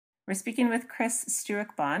We're speaking with Chris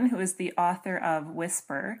Struyk-Bonn, who is the author of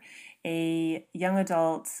Whisper, a young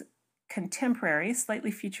adult contemporary, slightly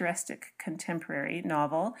futuristic contemporary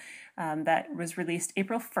novel that was released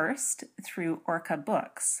April 1st through Orca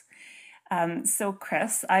Books. So,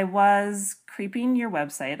 Chris, I was creeping your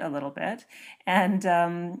website a little bit,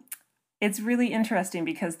 and it's really interesting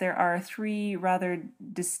because there are three rather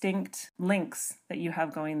distinct links that you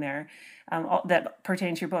have going there that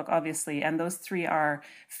pertain to your book, obviously. And those three are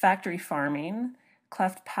factory farming,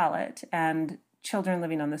 cleft palate, and children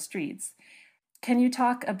living on the streets. Can you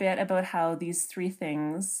talk a bit about how these three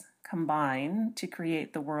things combine to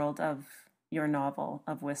create the world of your novel,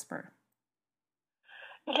 of Whisper?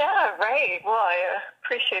 Yeah, right. Well, I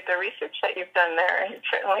appreciate the research that you've done there. You've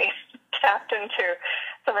certainly tapped into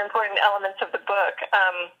some important elements of the book.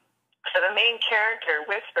 So the main character,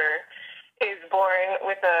 Whisper, is born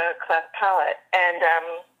with a cleft palate, and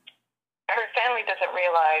her family doesn't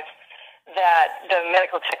realize that the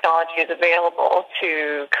medical technology is available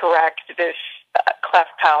to correct this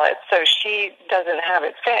cleft palate, so she doesn't have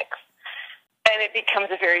it fixed. And it becomes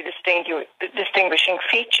a very distinguishing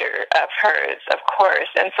feature of hers, of course.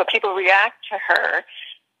 And so people react to her.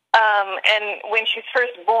 And when she's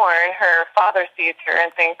first born, her father sees her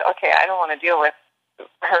and thinks, okay, I don't want to deal with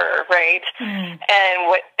her, right? Mm. And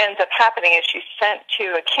what ends up happening is she's sent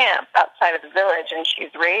to a camp outside of the village, and she's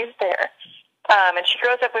raised there. And she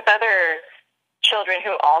grows up with other children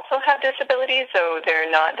who also have disabilities, so they're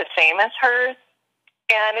not the same as hers.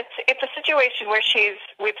 And it's a situation where she's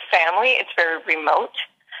with family. It's very remote,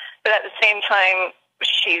 but at the same time,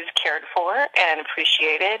 she's cared for and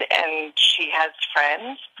appreciated, and she has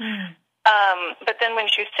friends. Mm. But then when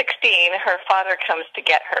she's 16, her father comes to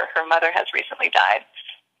get her. Her mother has recently died.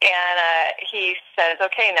 And he says,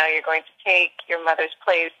 okay, now you're going to take your mother's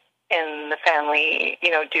place in the family,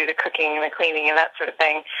 do the cooking and the cleaning and that sort of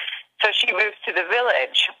thing. So she moves to the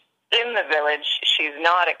village. In the village, she's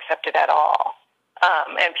not accepted at all.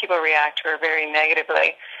 And people react to her very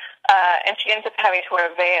negatively. And she ends up having to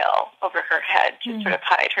wear a veil over her head to sort of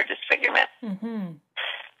hide her disfigurement. Mm-hmm.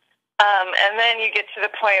 And then you get to the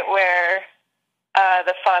point where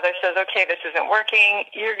the father says, okay, this isn't working.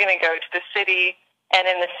 You're going to go to the city, and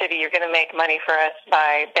in the city you're going to make money for us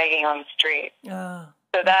by begging on the street.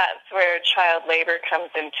 So that's where child labor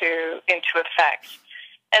comes into effect.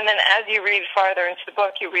 And then as you read farther into the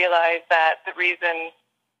book, you realize that the reason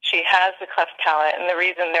she has the cleft palate, and the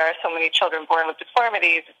reason there are so many children born with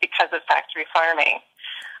deformities is because of factory farming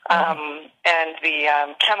and the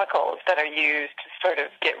chemicals that are used to sort of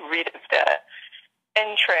get rid of the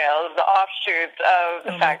entrails, the offshoots of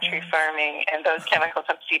the factory farming, and those chemicals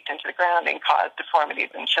have seeped into the ground and caused deformities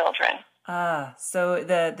in children. So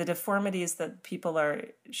the deformities that people are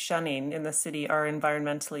shunning in the city are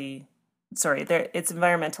it's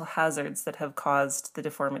environmental hazards that have caused the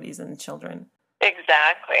deformities in children.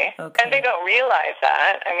 Exactly. Okay. And they don't realize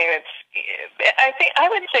that. I mean, I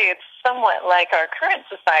would say it's somewhat like our current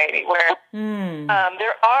society where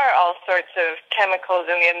there are all sorts of chemicals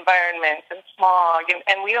in the environment and smog,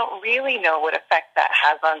 and we don't really know what effect that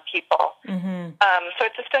has on people. Mm-hmm. So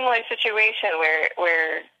it's a similar situation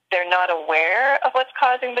where they're not aware of what's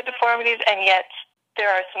causing the deformities, and yet there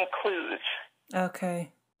are some clues.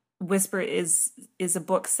 Okay. Whisper is a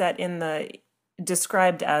book set in the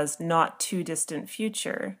described as not too distant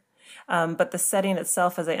future, but the setting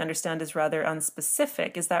itself, as I understand, is rather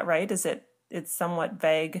unspecific. Is that right? It's somewhat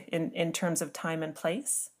vague in terms of time and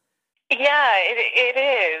place? Yeah, it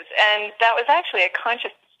is, and that was actually a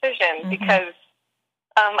conscious decision because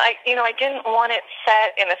I didn't want it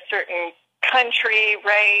set in a certain country,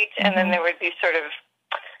 right? And then there would be sort of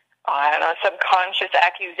subconscious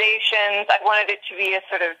accusations. I wanted it to be a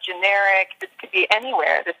sort of generic, this could be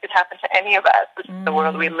anywhere. This could happen to any of us. This is the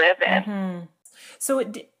world we live in. Mm-hmm. So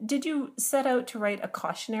did you set out to write a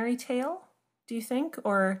cautionary tale, do you think?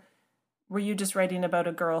 Or were you just writing about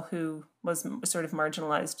a girl who was sort of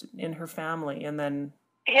marginalized in her family and then...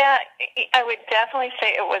 Yeah, I would definitely say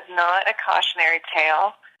it was not a cautionary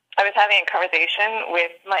tale. I was having a conversation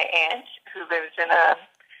with my aunt who lives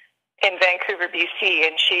in Vancouver, BC,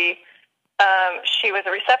 and she was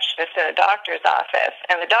a receptionist in a doctor's office,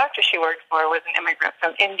 and the doctor she worked for was an immigrant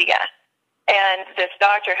from India. And this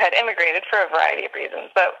doctor had immigrated for a variety of reasons,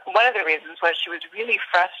 but one of the reasons was she was really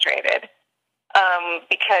frustrated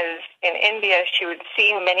because in India she would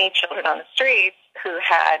see many children on the streets who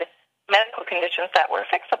had medical conditions that were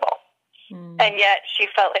fixable. And yet she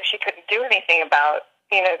felt like she couldn't do anything about,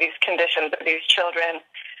 these conditions of these children.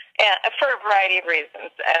 And for a variety of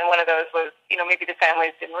reasons. And one of those was, maybe the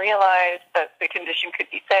families didn't realize that the condition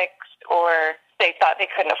could be fixed, or they thought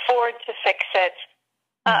they couldn't afford to fix it.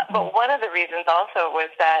 But one of the reasons also was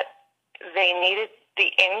that they needed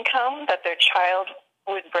the income that their child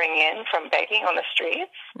would bring in from begging on the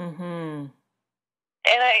streets. Mm-hmm.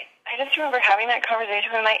 And I just remember having that conversation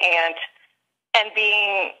with my aunt and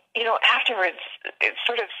being, afterwards, it's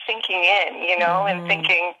sort of sinking in, and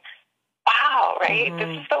thinking, wow, right?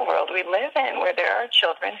 This is the world we live in, where there are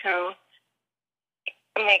children who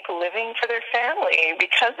make a living for their family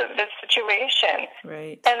because of this situation.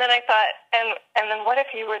 Right. And then I thought, and then what if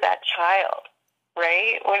you were that child,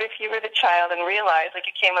 right? What if you were the child and realized, like,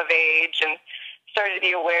 you came of age and started to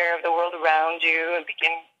be aware of the world around you and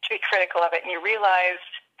begin to be critical of it, and you realized,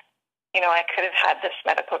 I could have had this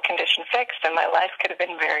medical condition fixed and my life could have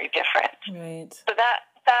been very different. Right. So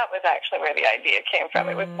that was actually where the idea came from.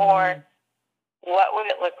 It was more, what would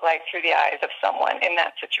it look like through the eyes of someone in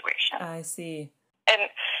that situation? I see.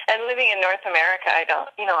 And living in North America, I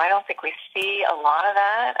don't think we see a lot of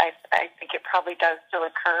that. I think it probably does still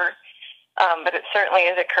occur, but it certainly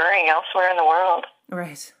is occurring elsewhere in the world.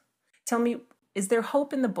 Right. Tell me, is there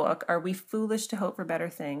hope in the book? Are we foolish to hope for better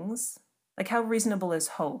things? Like, how reasonable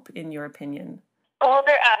is hope, in your opinion? Well,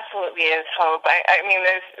 there absolutely is hope. I mean,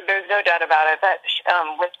 there's no doubt about it that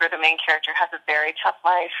Whisper, the main character, has a very tough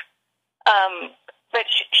life. But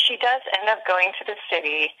she does end up going to the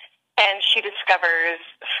city, and she discovers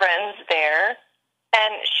friends there.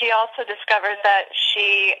 And she also discovers that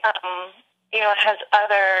she, has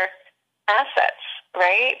other assets,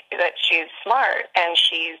 right? That she's smart, and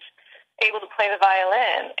she's able to play the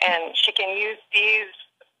violin, and she can use these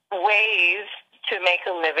ways to make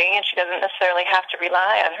a living, and she doesn't necessarily have to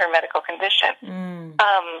rely on her medical condition.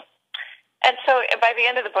 And so by the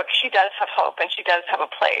end of the book, she does have hope and she does have a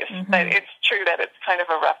place, but it's true that it's kind of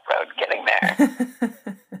a rough road getting there.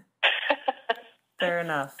 Fair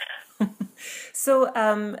enough. So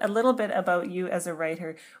a little bit about you as a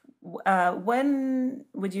writer. When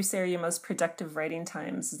would you say are your most productive writing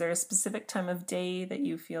times? Is there a specific time of day that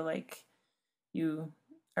you feel like you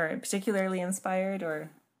are particularly inspired, or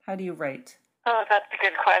how do you write? Oh, that's a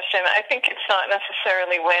good question. I think it's not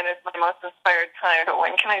necessarily when is my most inspired time, but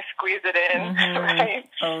when can I squeeze it in, right?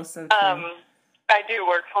 Oh, so true. I do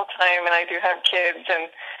work full-time, and I do have kids,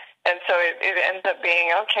 and so it ends up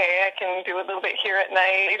being, okay, I can do a little bit here at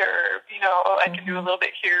night, or, I can do a little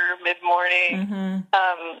bit here mid-morning.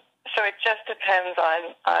 So it just depends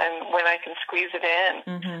on when I can squeeze it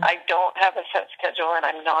in. I don't have a set schedule, and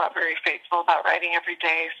I'm not very faithful about writing every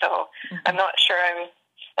day, so I'm not sure I'm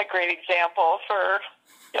a great example for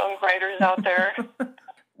young writers out there.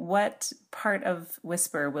 What part of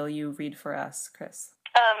Whisper will you read for us, Chris?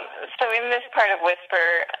 So in this part of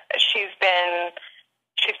Whisper, she's been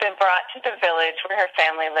brought to the village where her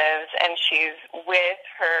family lives, and she's with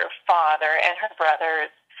her father and her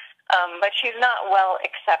brothers, but she's not well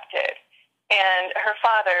accepted. And her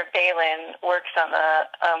father, Balin, works on the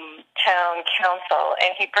town council,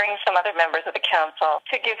 and he brings some other members of the council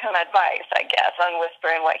to give him advice, I guess, on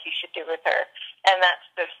Whisper and what he should do with her. And that's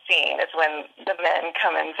the scene, is when the men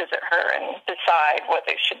come and visit her and decide what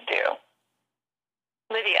they should do.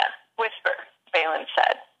 "Lydia, Whisper," Balin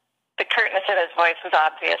said. The curtness in his voice was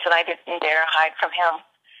obvious, and I didn't dare hide from him.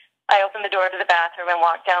 I opened the door to the bathroom and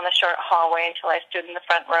walked down the short hallway until I stood in the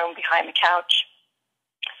front room behind the couch.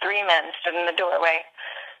 3 men stood in the doorway.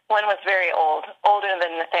 One was very old, older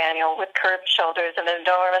than Nathaniel, with curved shoulders and an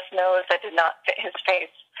enormous nose that did not fit his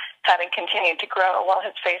face, having continued to grow while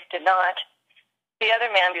his face did not. The other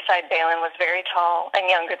man beside Balin was very tall and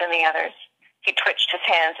younger than the others. He twitched his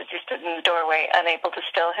hands as he stood in the doorway, unable to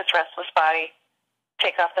still his restless body.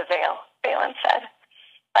 "Take off the veil," Balin said.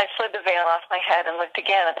 I slid the veil off my head and looked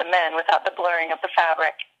again at the men without the blurring of the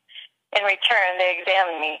fabric. In return, they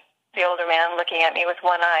examined me, the older man looking at me with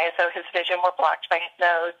one eye as though his vision were blocked by his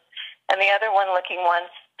nose, and the other one looking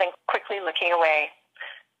once, then quickly looking away.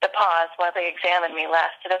 The pause while they examined me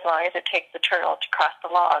lasted as long as it takes the turtle to cross the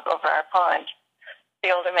log over our pond.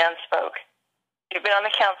 The older man spoke. "You've been on the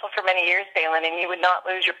council for many years, Balin, and you would not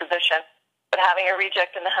lose your position, but having a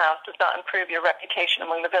reject in the house does not improve your reputation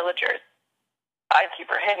among the villagers." "I'd keep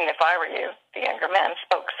her hidden if I were you," the younger man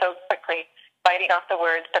spoke so quickly, biting off the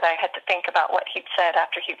words that I had to think about what he'd said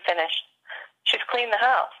after he'd finished. "She's cleaned the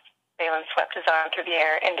house." Balin swept his arm through the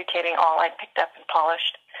air, indicating all I'd picked up and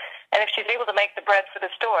polished. "And if she's able to make the bread for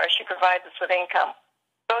the store, she provides us with income.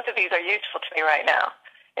 Both of these are useful to me right now.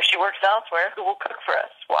 If she works elsewhere, who will cook for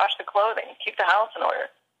us, wash the clothing, keep the house in order?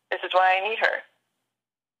 This is why I need her.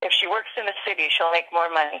 If she works in the city, she'll make more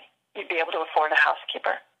money. You'd be able to afford a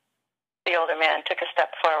housekeeper." The older man took a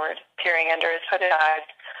step forward, peering under his hooded eyes,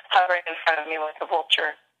 hovering in front of me like a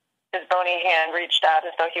vulture. His bony hand reached out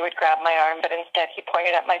as though he would grab my arm, but instead he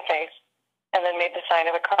pointed at my face. and then made the sign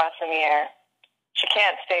of a cross in the air. She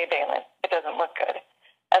can't stay, Balin. It doesn't look good.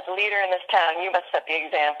 As a leader in this town, you must set the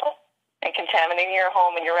example. And contaminating your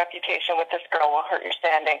home and your reputation with this girl will hurt your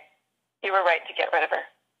standing. You were right to get rid of her.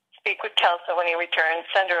 Speak with Kelso when he returns.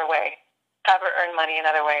 Send her away. Have her earn money in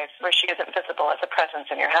other ways, where she isn't visible as a presence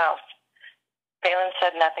in your house. Balin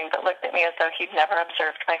said nothing, but looked at me as though he'd never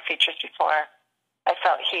observed my features before. I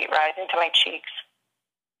felt heat rising to my cheeks.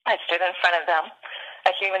 I stood in front of them,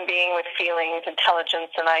 a human being with feelings, intelligence,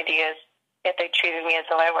 and ideas, yet they treated me as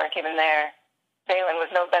though I weren't even there. Balin was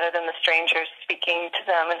no better than the strangers, speaking to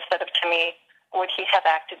them instead of to me. Would he have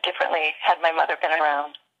acted differently had my mother been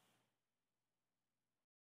around?